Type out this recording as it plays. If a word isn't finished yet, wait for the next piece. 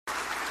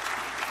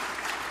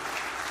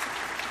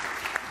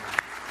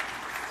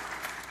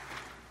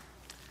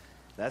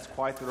That's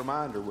quite the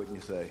reminder, wouldn't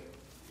you say?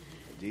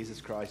 That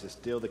Jesus Christ is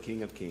still the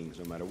King of Kings.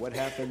 No matter what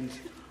happens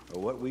or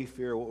what we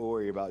fear or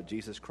worry about,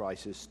 Jesus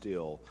Christ is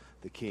still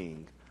the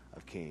King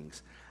of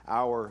Kings.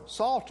 Our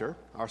psalter,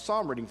 our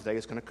psalm reading today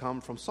is going to come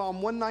from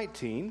Psalm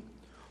 119,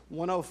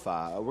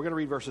 105. We're going to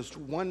read verses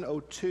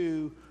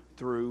 102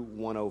 through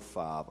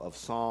 105 of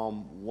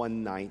Psalm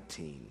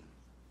 119.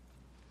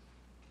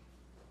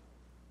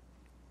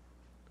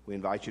 We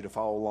invite you to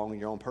follow along in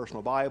your own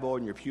personal Bible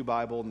and your pew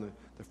Bible in the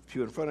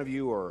pew in front of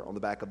you or on the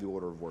back of the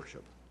order of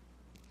worship,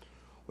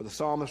 where the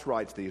psalmist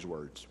writes these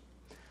words.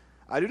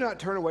 I do not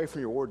turn away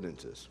from your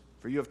ordinances,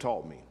 for you have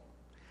taught me.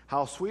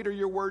 How sweet are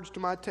your words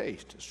to my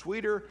taste,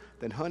 sweeter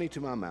than honey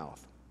to my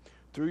mouth.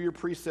 Through your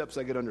precepts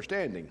I get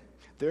understanding.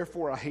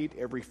 Therefore I hate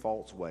every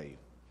false way.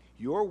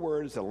 Your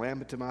word is a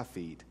lamp to my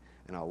feet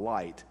and a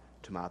light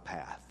to my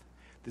path.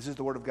 This is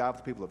the word of God for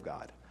the people of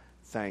God.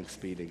 Thanks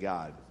be to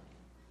God.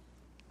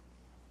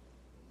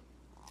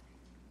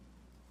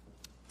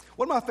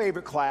 One of my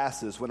favorite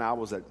classes when I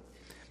was at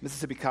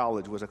Mississippi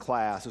College was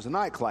a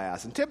night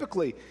class. And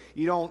typically,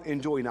 you don't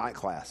enjoy night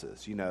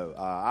classes. You know,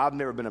 I've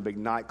never been a big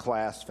night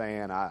class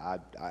fan. I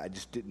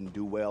just didn't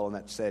do well in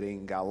that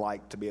setting. I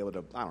like to be able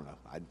to, I don't know.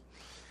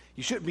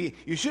 You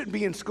shouldn't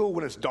be in school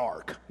when it's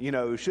dark. You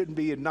know, you shouldn't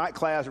be in night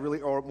class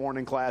or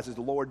morning classes.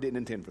 The Lord didn't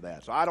intend for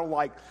that. So I don't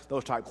like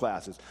those type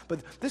classes.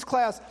 But this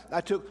class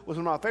I took was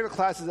one of my favorite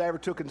classes I ever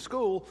took in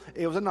school.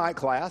 It was a night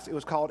class. It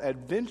was called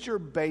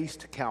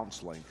Adventure-Based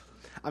Counseling.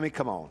 I mean,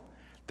 come on.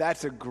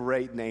 That's a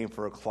great name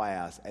for a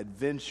class,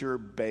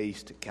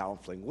 Adventure-Based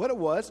Counseling. What it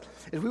was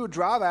is we would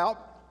drive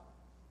out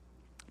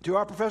to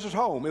our professor's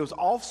home. It was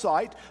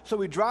off-site, so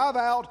we'd drive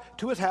out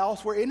to his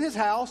house, where in his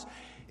house,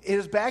 in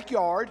his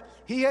backyard,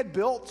 he had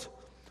built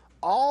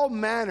all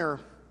manner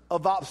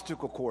of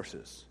obstacle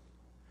courses.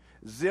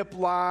 Zip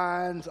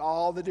lines,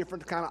 all the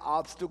different kind of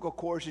obstacle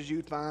courses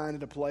you'd find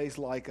at a place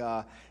like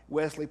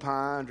Wesley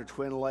Pines or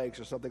Twin Lakes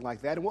or something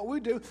like that. And what we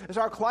do is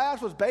our class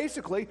was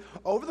basically,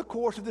 over the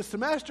course of this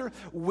semester,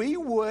 we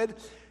would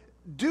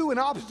do an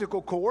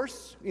obstacle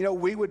course. You know,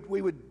 we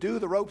would do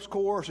the ropes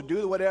course or do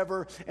the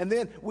whatever. And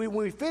then when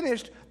we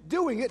finished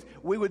doing it,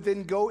 we would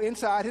then go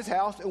inside his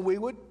house and we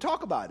would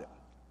talk about it.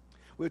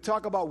 We would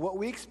talk about what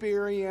we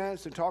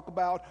experienced and talk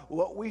about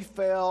what we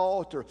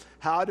felt or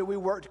how do we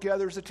work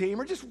together as a team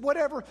or just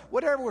whatever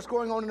was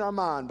going on in our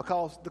mind,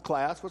 because the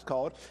class was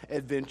called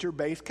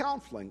Adventure-Based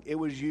Counseling. It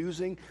was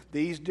using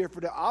these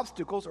different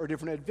obstacles or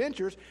different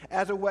adventures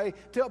as a way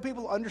to help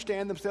people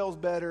understand themselves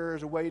better,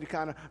 as a way to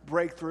kind of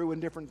break through in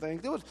different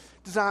things. It was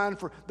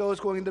designed for those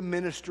going into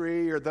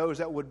ministry or those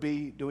that would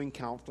be doing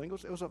counseling.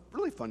 It was a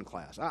really fun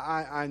class.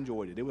 I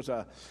enjoyed it. It was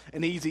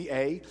an easy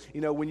A.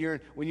 You know, when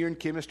you're in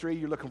chemistry,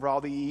 you're looking for all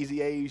the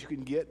easy A's you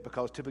can get,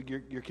 because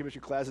typically your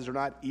chemistry classes are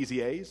not easy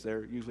A's.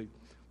 They're usually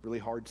really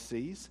hard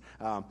C's.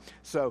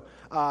 So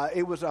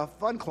it was a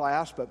fun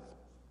class, but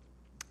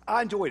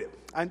I enjoyed it.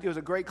 It was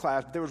a great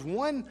class. But there was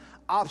one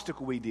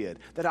obstacle we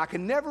did that I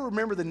can never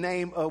remember the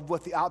name of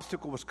what the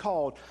obstacle was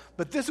called,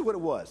 but this is what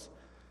it was.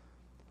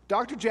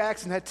 Dr.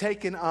 Jackson had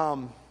taken,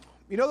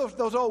 you know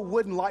those old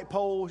wooden light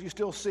poles you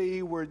still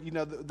see where, you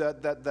know,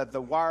 that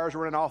the wires are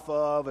running off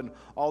of and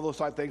all those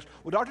type things?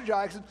 Well, Dr.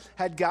 Jackson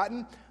had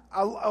gotten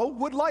a old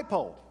wood light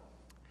pole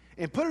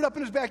and put it up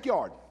in his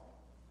backyard.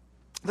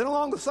 Then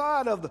along the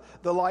side of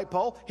the light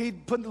pole,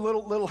 he'd put the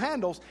little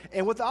handles,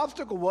 and what the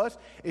obstacle was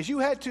is you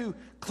had to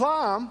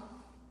climb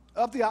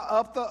up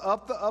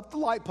the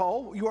light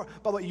pole.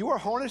 By the way, you were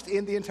harnessed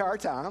in the entire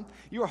time.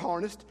 You were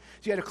harnessed, so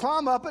you had to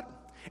climb up it,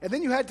 and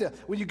then you had to,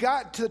 when you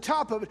got to the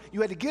top of it,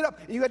 you had to get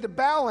up and you had to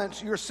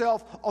balance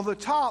yourself on the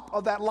top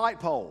of that light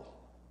pole,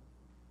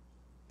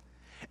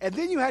 and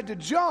then you had to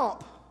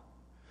jump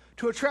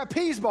to a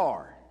trapeze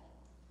bar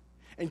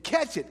and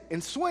catch it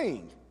and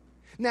swing.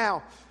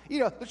 Now, you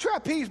know, the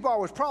trapeze bar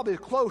was probably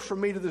close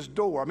from me to this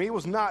door. I mean, it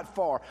was not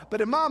far.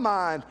 But in my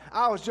mind,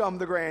 I was jumping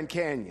the Grand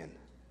Canyon.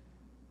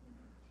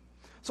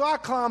 So I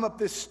climb up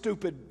this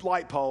stupid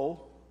light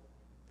pole,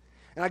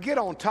 and I get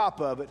on top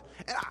of it.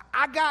 And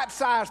I got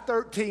size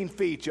 13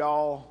 feet,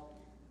 y'all.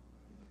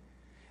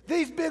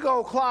 These big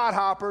old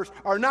clodhoppers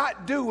are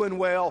not doing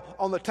well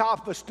on the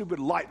top of a stupid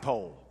light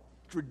pole.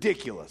 It's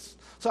ridiculous.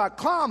 So I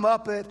climb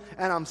up it,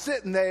 and I'm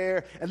sitting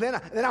there, and then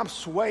I'm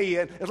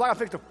swaying. It's like I'm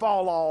fixing to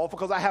fall off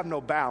because I have no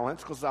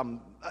balance because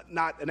I'm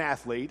not an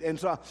athlete. And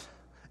so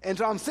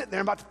I'm sitting there,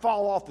 I'm about to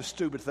fall off the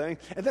stupid thing,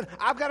 and then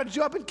I've got to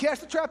jump and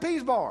catch the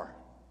trapeze bar.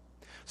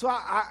 So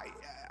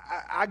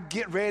I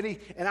get ready,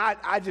 and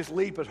I just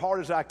leap as hard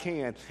as I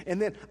can.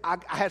 And then I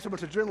had so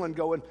much adrenaline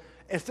going.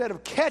 Instead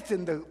of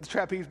catching the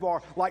trapeze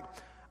bar, like,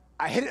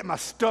 I hit it in my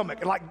stomach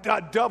and like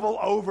double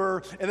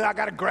over, and then I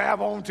got to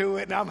grab onto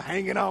it, and I'm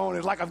hanging on.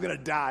 It's like I'm going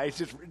to die. It's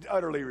just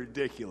utterly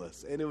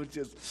ridiculous. And it was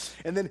just,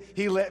 and then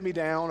he let me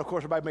down. Of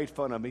course, everybody made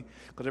fun of me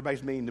because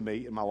everybody's mean to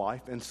me in my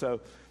life. And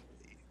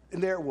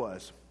there it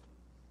was.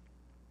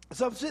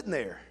 So I'm sitting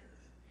there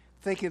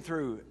thinking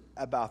through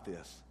about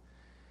this.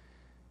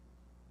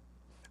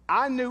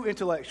 I knew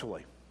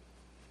intellectually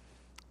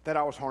that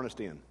I was harnessed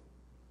in.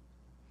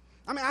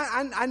 I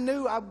mean, I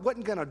knew I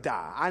wasn't going to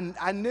die.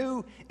 I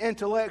knew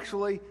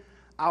intellectually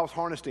I was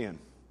harnessed in.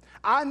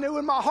 I knew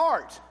in my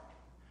heart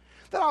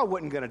that I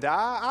wasn't going to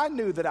die. I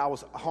knew that I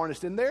was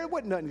harnessed in there. It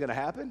wasn't nothing going to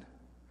happen.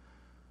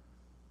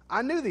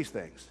 I knew these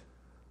things.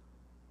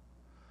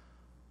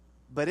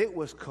 But it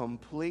was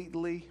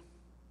completely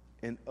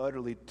and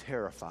utterly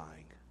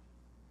terrifying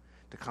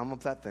to come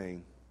up that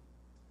thing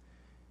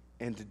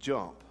and to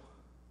jump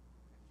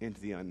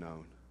into the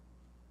unknown.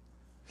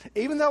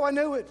 Even though I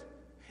knew it,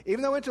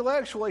 even though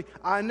intellectually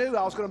I knew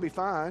I was going to be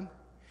fine,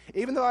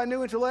 even though I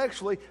knew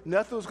intellectually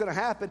nothing was going to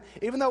happen,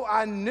 even though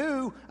I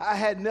knew I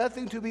had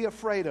nothing to be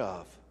afraid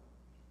of,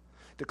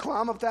 to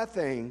climb up that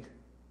thing,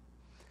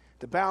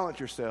 to balance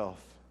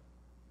yourself,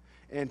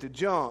 and to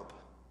jump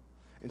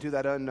into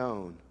that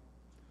unknown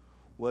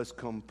was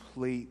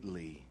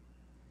completely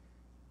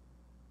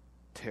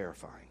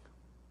terrifying.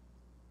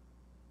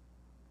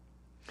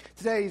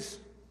 Today's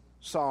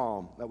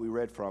psalm that we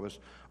read from is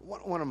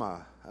one of my,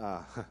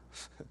 I'm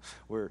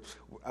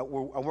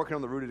working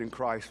on the Rooted in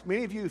Christ.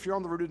 Many of you, if you're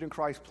on the Rooted in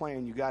Christ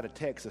plan, you got a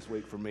text this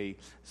week from me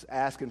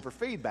asking for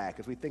feedback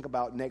as we think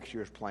about next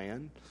year's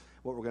plan,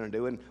 what we're going to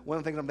do. And one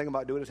of the things I'm thinking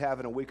about doing is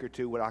having a week or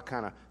two where I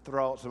kind of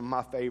throw out some of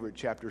my favorite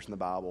chapters in the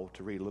Bible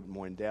to read a little bit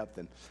more in depth.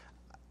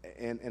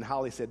 And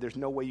Holly said, there's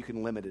no way you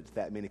can limit it to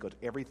that many, because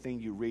everything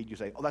you read, you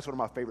say, oh, that's one of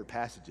my favorite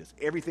passages.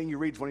 Everything you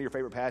read is one of your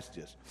favorite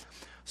passages.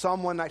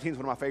 Psalm 119 is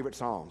one of my favorite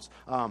psalms.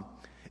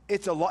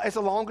 It's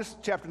the longest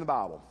chapter in the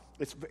Bible.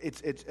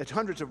 It's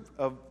hundreds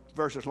of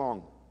verses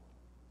long.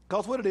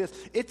 Because what it is,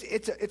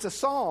 it's a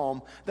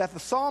psalm that the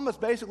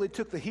psalmist basically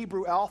took the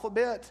Hebrew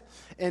alphabet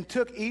and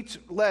took each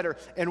letter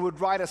and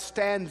would write a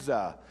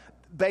stanza.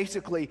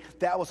 Basically,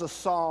 that was a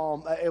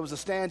psalm. It was a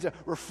stanza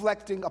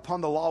reflecting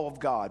upon the law of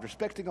God,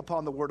 reflecting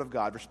upon the word of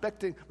God,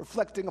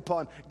 reflecting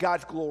upon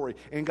God's glory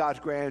and God's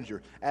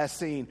grandeur as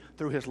seen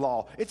through his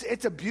law.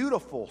 It's a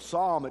beautiful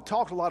psalm. It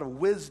talks a lot of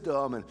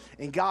wisdom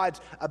and God's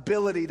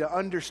ability to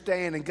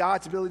understand and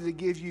God's ability to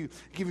give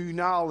you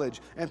knowledge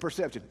and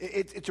perception.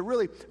 It's a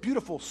really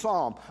beautiful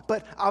psalm.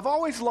 But I've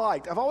always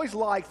liked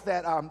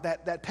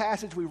that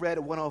passage we read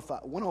at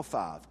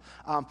 105.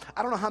 I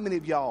don't know how many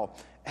of y'all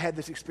had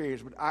this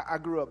experience, but I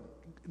grew up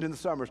in the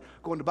summers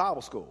going to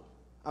Bible school.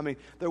 I mean,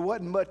 there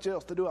wasn't much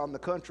else to do out in the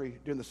country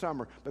during the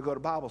summer but go to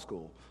Bible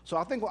school. So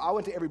I think I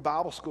went to every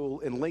Bible school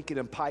in Lincoln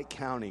and Pike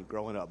County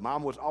growing up.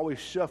 Mom was always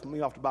shuffling me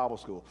off to Bible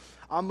school.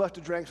 I must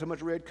have drank so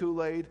much red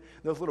Kool-Aid,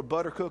 those little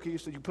butter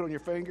cookies that you put on your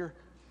finger.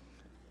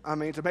 I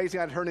mean, it's amazing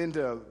I turned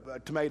into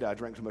a tomato. I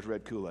drank so much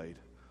red Kool-Aid.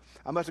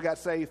 I must have got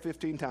saved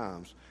 15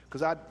 times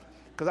because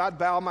I'd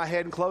bow my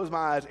head and close my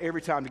eyes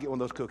every time to get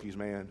one of those cookies,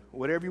 man.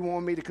 Whatever you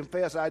want me to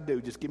confess, I'd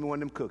do. Just give me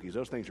one of them cookies.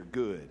 Those things are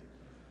good.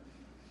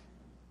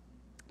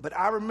 But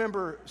I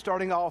remember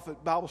starting off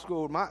at Bible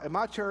school at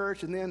my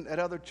church and then at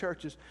other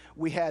churches,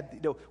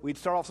 we'd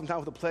start off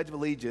sometimes with the Pledge of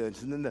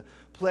Allegiance and then the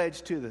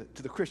pledge to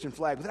the Christian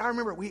flag. But I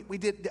remember we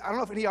did, I don't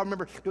know if any of y'all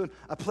remember doing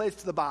a pledge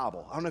to the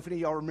Bible. I don't know if any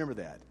of y'all remember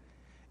that.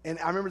 And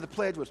I remember the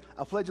pledge was,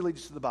 I pledge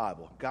allegiance to the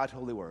Bible, God's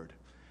holy word.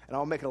 And I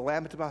will make it a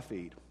lamp unto my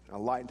feet and a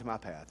light into my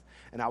path.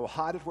 And I will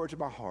hide his words in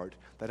my heart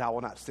that I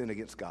will not sin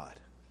against God.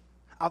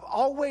 I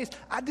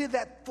did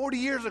that 40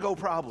 years ago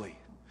probably.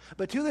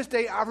 But to this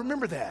day, I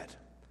remember that.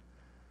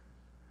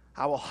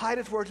 I will hide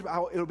his words,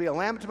 it will be a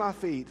lamp to my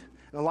feet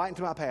and a light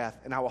into my path.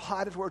 And I will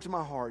hide his words in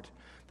my heart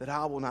that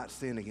I will not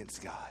sin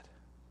against God.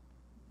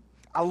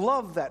 I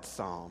love that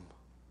psalm.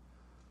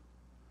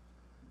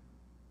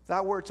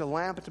 That word's a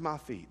lamp unto my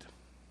feet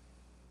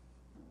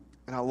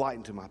and a light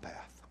into my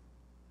path.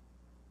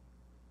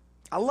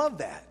 I love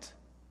that.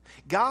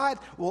 God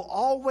will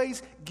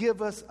always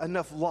give us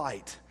enough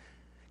light.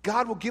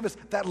 God will give us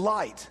that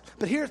light.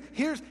 But here's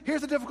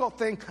the difficult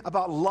thing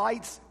about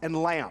lights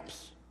and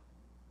lamps.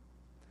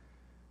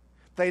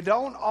 They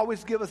don't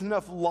always give us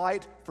enough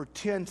light for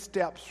 10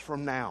 steps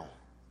from now.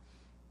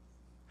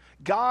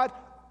 God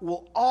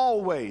will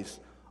always,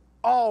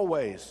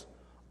 always,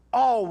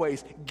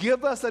 always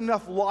give us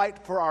enough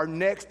light for our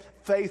next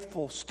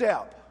faithful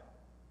step.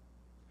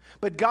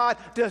 But God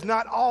does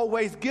not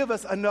always give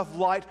us enough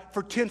light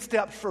for 10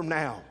 steps from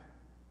now.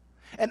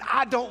 And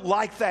I don't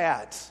like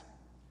that.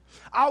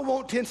 I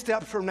want 10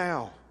 steps from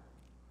now.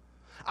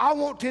 I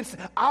want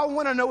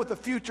to know what the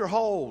future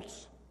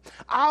holds.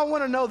 I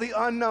want to know the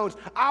unknowns.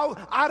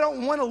 I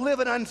don't want to live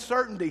in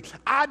uncertainty.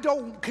 I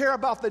don't care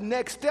about the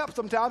next step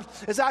sometimes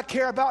as I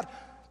care about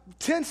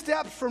 10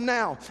 steps from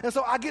now. And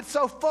so I get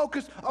so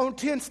focused on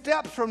 10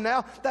 steps from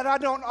now that I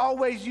don't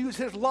always use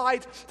his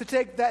light to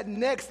take that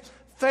next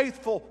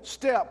faithful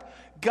step.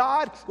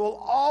 God will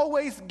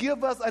always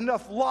give us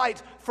enough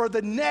light for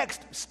the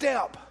next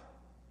step.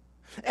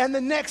 And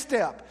the next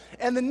step.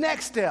 And the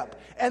next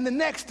step. And the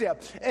next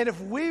step. And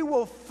if we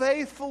will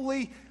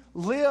faithfully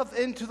live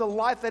into the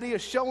life that he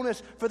has shown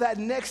us for that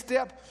next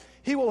step,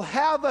 he will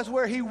have us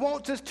where he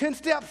wants us 10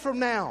 steps from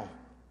now.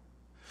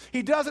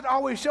 He doesn't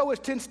always show us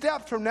 10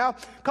 steps from now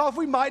because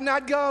we might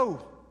not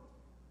go.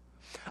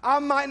 I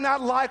might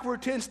not like where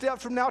 10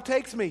 steps from now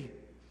takes me.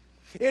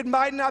 It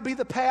might not be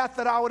the path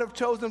that I would have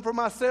chosen for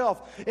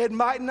myself. It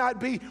might not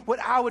be what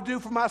I would do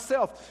for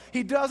myself.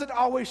 He doesn't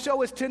always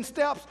show us 10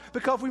 steps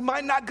because we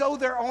might not go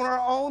there on our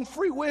own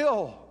free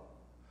will.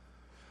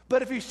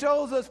 But if he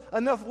shows us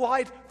enough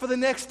light for the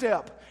next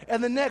step,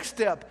 and the next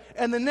step,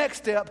 and the next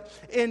step,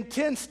 in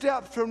 10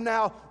 steps from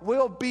now,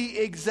 we'll be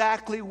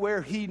exactly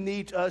where he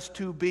needs us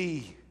to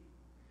be.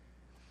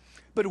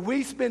 But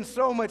we spend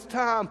so much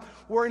time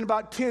worrying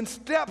about 10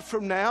 steps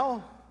from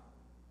now,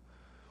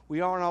 we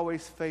aren't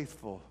always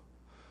faithful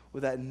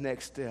with that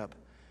next step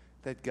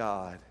that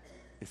God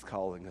is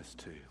calling us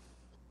to.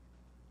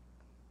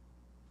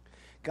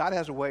 God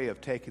has a way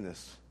of taking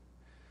us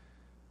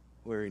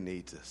where he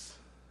needs us.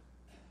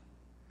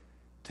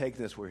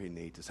 Taking us where he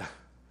needs us.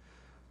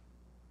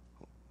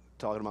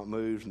 Talking about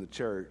moves in the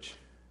church.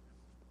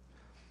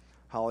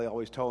 Holly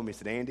always told me,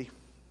 said, Andy,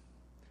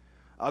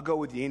 I'll go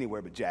with you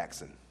anywhere but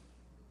Jackson.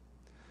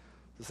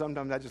 So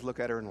sometimes I just look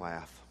at her and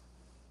laugh.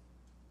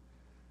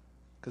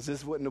 Because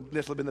this wouldn't have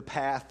necessarily been the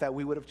path that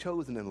we would have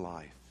chosen in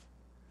life.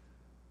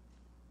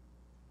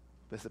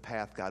 But it's the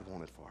path God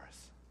wanted for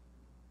us.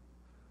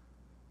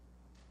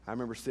 I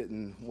remember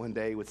sitting one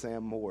day with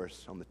Sam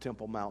Morris on the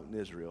Temple Mount in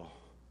Israel,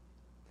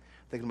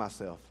 thinking to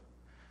myself,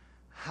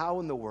 how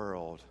in the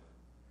world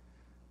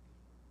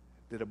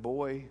did a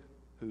boy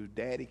whose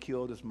daddy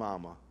killed his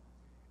mama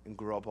and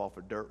grew up off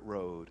a dirt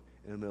road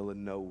in the middle of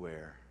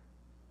nowhere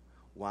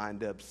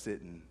wind up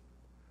sitting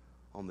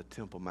on the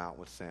Temple Mount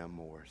with Sam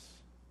Morris?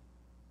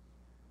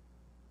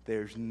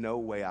 There's no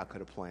way I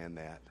could have planned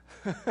that.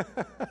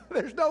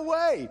 There's no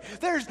way.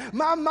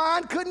 My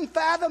mind couldn't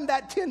fathom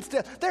that 10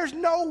 steps. There's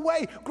no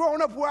way growing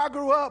up where I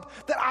grew up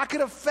that I could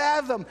have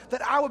fathomed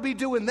that I would be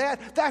doing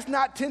that. That's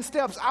not 10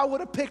 steps I would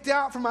have picked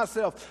out for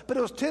myself. But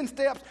it was 10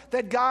 steps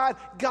that God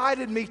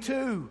guided me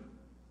to.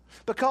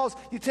 Because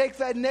you take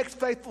that next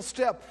faithful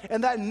step,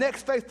 and that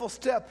next faithful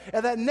step,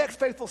 and that next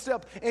faithful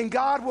step, and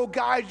God will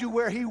guide you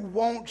where he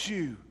wants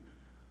you.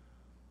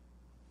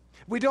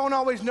 We don't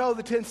always know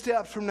the 10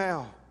 steps from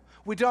now.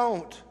 We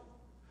don't.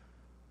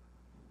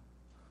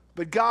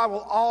 But God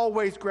will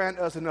always grant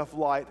us enough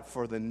light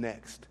for the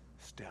next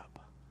step.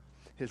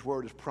 His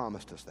word has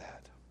promised us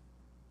that.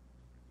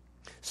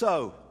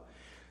 So,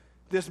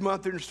 this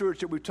month in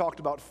stewardship, we've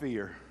talked about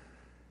fear.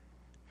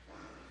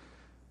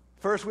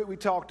 First week, we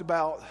talked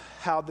about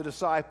how the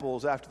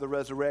disciples, after the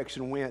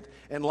resurrection, went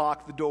and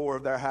locked the door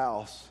of their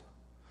house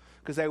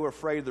because they were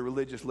afraid of the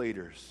religious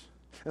leaders.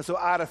 And so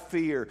out of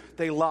fear,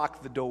 they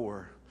locked the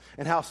door.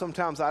 And how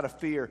sometimes out of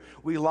fear,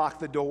 we lock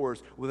the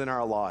doors within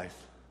our life.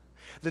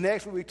 The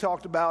next week, we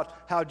talked about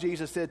how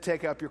Jesus said,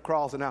 take up your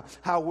cross, and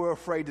how we're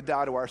afraid to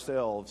die to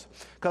ourselves.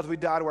 Because if we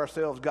die to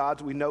ourselves,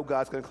 we know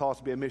God's going to call us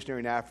to be a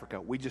missionary in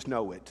Africa. We just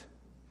know it.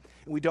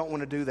 And we don't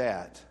want to do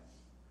that.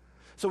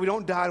 So we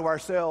don't die to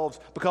ourselves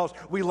because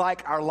we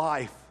like our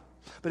life.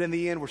 But in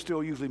the end, we're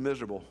still usually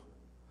miserable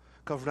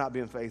because we're not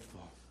being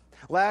faithful.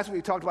 Last week,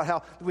 we talked about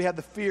how we have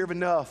the fear of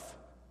enough.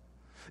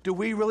 Do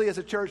we really as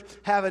a church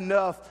have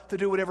enough to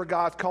do whatever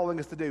God's calling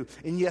us to do?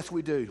 And yes,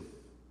 we do.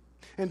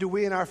 And do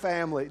we in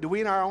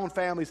our own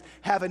families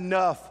have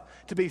enough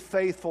to be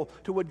faithful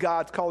to what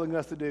God's calling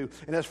us to do?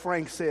 And as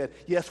Frank said,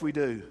 yes, we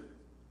do.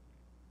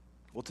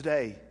 Well,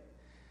 today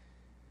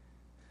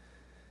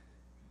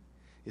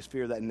is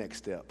fear of that next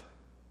step.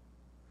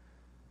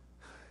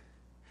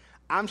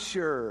 I'm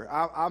sure,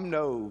 I'm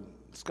no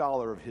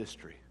scholar of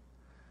history.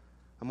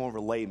 I'm more of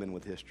a layman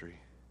with history.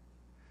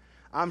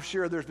 I'm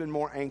sure there's been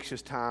more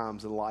anxious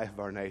times in the life of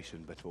our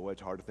nation, but boy,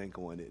 it's hard to think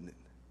of one, isn't it?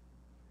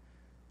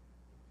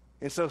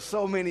 And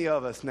so many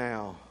of us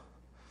now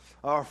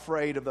are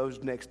afraid of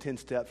those next 10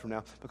 steps from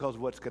now because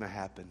of what's going to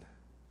happen.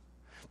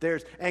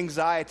 There's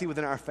anxiety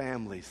within our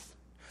families.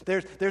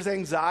 There's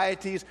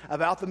anxieties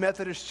about the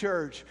Methodist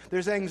Church.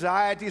 There's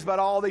anxieties about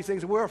all these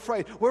things. We're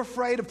afraid. We're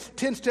afraid of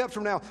 10 steps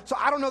from now. So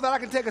I don't know that I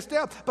can take a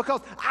step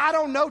because I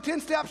don't know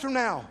 10 steps from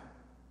now.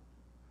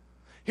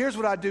 Here's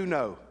what I do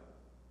know.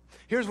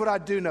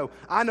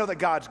 I know that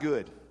God's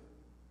good.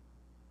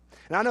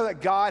 And I know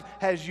that God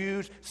has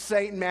used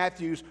St.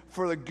 Matthew's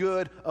for the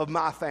good of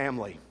my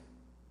family.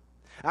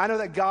 I know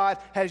that God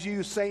has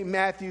used St.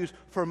 Matthew's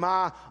for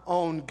my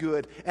own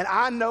good. And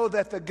I know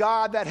that the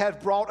God that has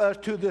brought us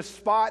to this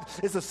spot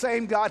is the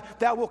same God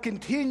that will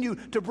continue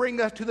to bring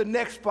us to the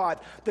next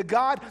spot. The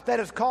God that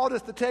has called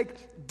us to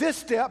take this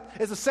step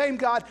is the same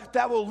God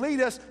that will lead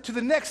us to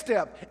the next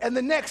step, and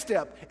the next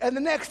step, and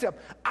the next step.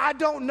 I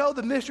don't know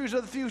the mysteries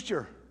of the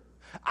future.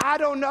 I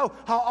don't know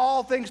how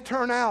all things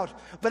turn out,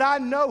 but I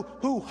know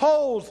who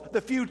holds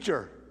the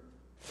future.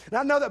 And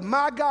I know that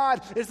my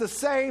God is the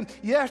same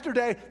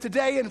yesterday,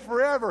 today, and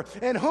forever.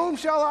 And whom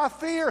shall I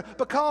fear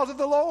because of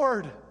the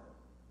Lord?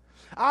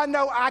 I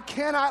know I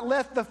cannot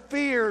let the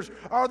fears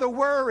or the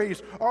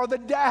worries or the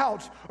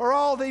doubts or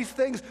all these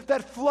things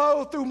that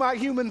flow through my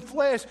human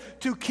flesh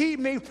to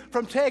keep me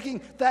from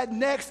taking that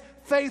next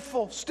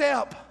faithful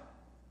step.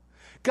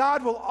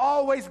 God will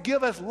always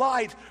give us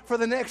light for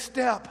the next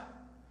step.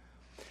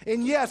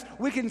 And yes,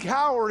 we can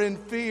cower in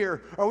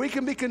fear, or we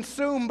can be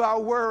consumed by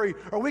worry,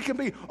 or we can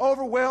be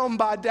overwhelmed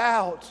by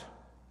doubt.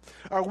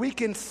 or we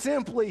can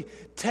simply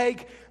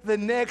take the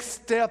next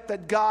step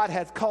that God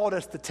has called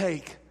us to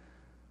take.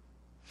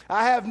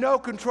 I have no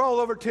control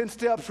over 10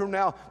 steps from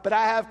now, but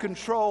I have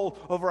control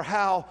over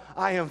how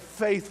I am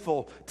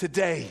faithful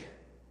today.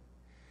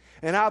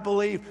 And I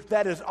believe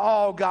that is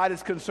all God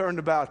is concerned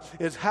about,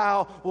 is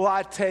how will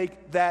I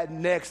take that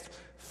next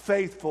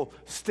faithful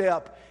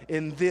step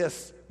in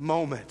this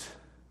moment.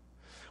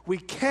 We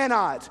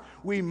cannot,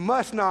 we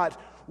must not,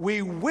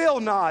 we will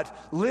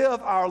not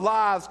live our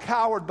lives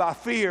cowered by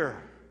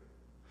fear.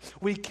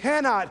 We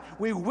cannot,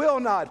 we will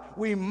not,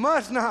 we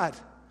must not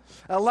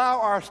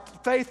allow our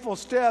faithful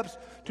steps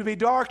to be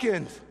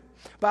darkened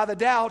by the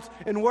doubts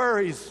and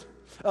worries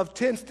of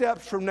 10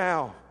 steps from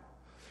now.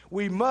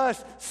 We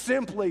must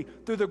simply,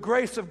 through the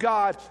grace of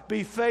God,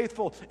 be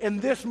faithful in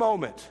this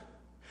moment,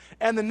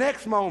 and the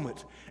next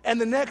moment, and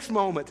the next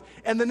moment,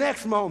 and the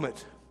next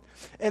moment.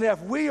 And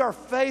if we are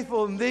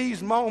faithful in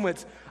these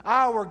moments,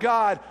 our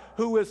God,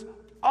 who is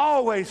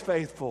always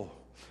faithful,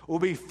 will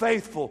be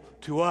faithful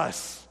to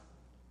us.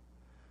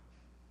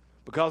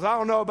 Because I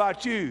don't know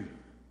about you,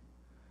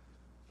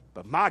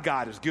 but my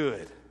God is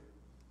good.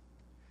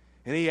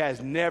 And He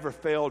has never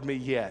failed me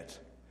yet,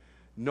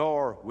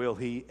 nor will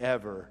He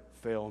ever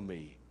fail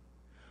me.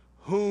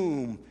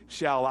 Whom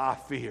shall I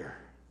fear?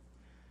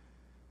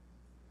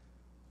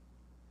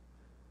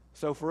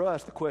 So for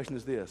us, the question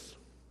is this.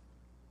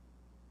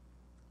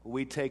 Will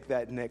we take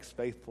that next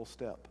faithful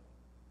step?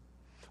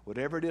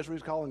 Whatever it is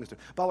He's calling us to.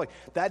 By the way,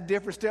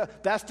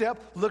 that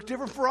step looks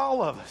different for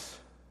all of us.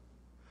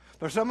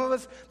 For some of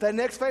us, that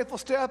next faithful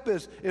step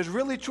is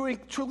really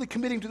truly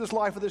committing to this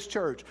life of this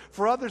church.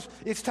 For others,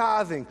 it's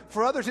tithing.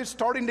 For others, it's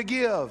starting to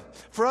give.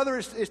 For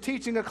others, it's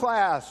teaching a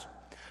class.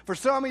 For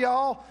some of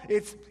y'all,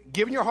 it's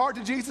giving your heart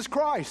to Jesus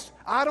Christ.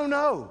 I don't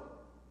know.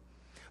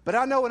 But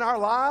I know in our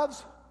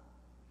lives,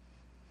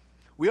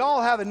 we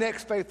all have a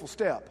next faithful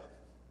step.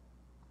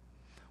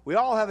 We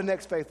all have a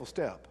next faithful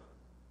step.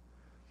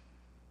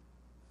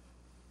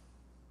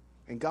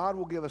 And God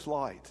will give us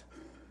light.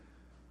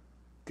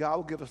 God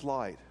will give us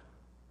light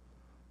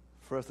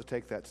for us to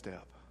take that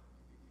step.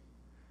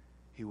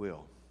 He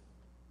will.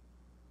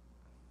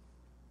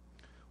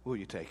 Will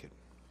you take it?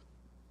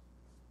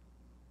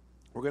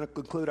 We're going to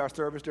conclude our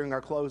service during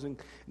our closing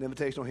and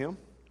invitational hymn.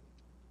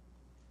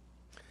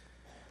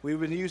 We've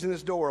been using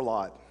this door a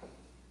lot.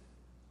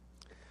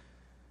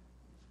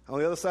 On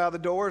the other side of the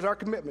door is our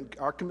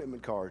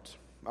commitment cards,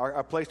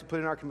 our place to put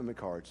in our commitment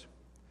cards.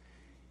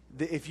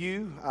 If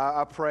you,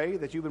 I pray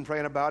that you've been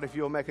praying about if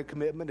you'll make a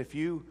commitment, if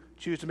you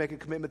choose to make a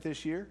commitment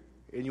this year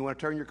and you want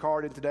to turn your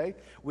card in today,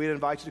 we'd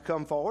invite you to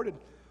come forward and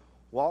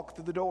walk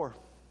through the door.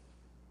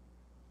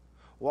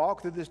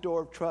 Walk through this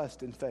door of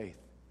trust and faith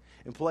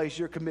and place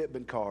your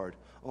commitment card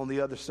on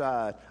the other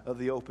side of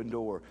the open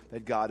door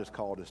that God has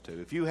called us to.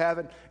 If you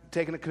haven't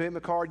taken a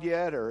commitment card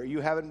yet, or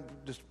you haven't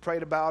just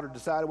prayed about or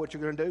decided what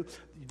you're going to do,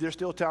 there's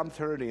still time to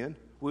turn it in.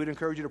 We would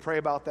encourage you to pray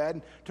about that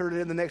and turn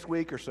it in the next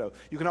week or so.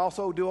 You can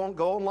also go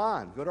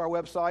online. Go to our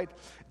website.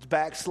 It's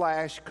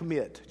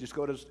 /commit. Just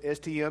go to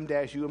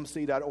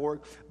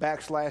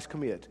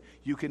stm-umc.org/commit.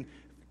 You can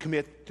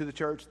commit to the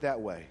church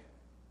that way.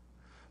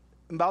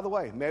 And by the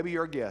way, maybe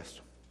you're a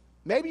guest.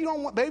 Maybe you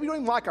don't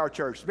even like our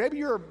church. Maybe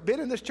you've been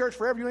in this church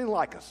forever, you don't even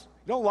like us.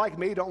 You don't like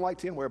me, you don't like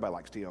Tim. Well, everybody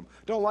likes Tim.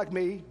 Don't like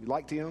me, you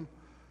like Tim.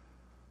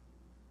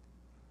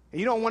 And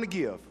you don't want to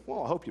give.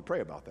 Well, I hope you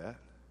pray about that.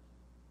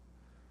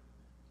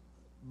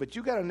 But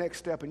you got a next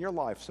step in your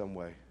life some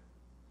way.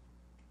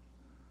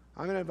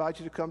 I'm going to invite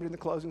you to come in the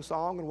closing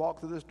song and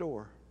walk through this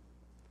door,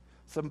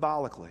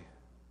 symbolically,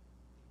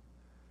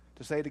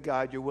 to say to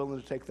God, you're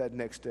willing to take that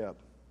next step,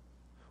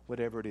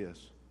 whatever it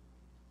is.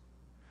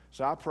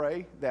 So I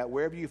pray that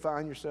wherever you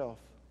find yourself,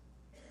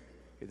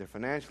 either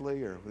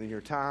financially or within your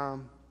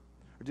time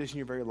or just in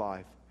your very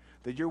life,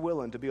 that you're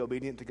willing to be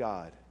obedient to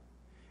God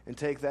and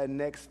take that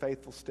next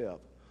faithful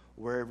step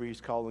wherever He's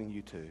calling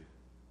you to.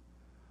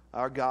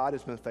 Our God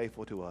has been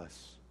faithful to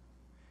us.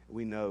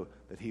 We know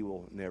that He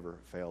will never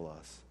fail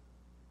us.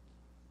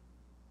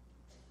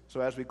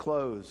 So as we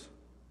close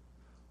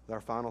with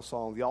our final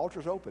song, the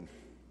altar's open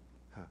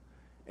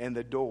and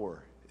the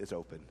door is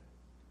open.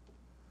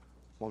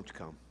 Won't you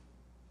come?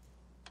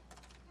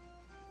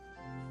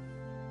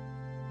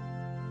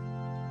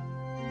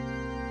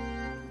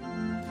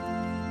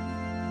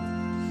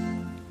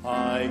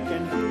 I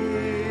can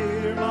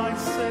hear my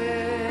Savior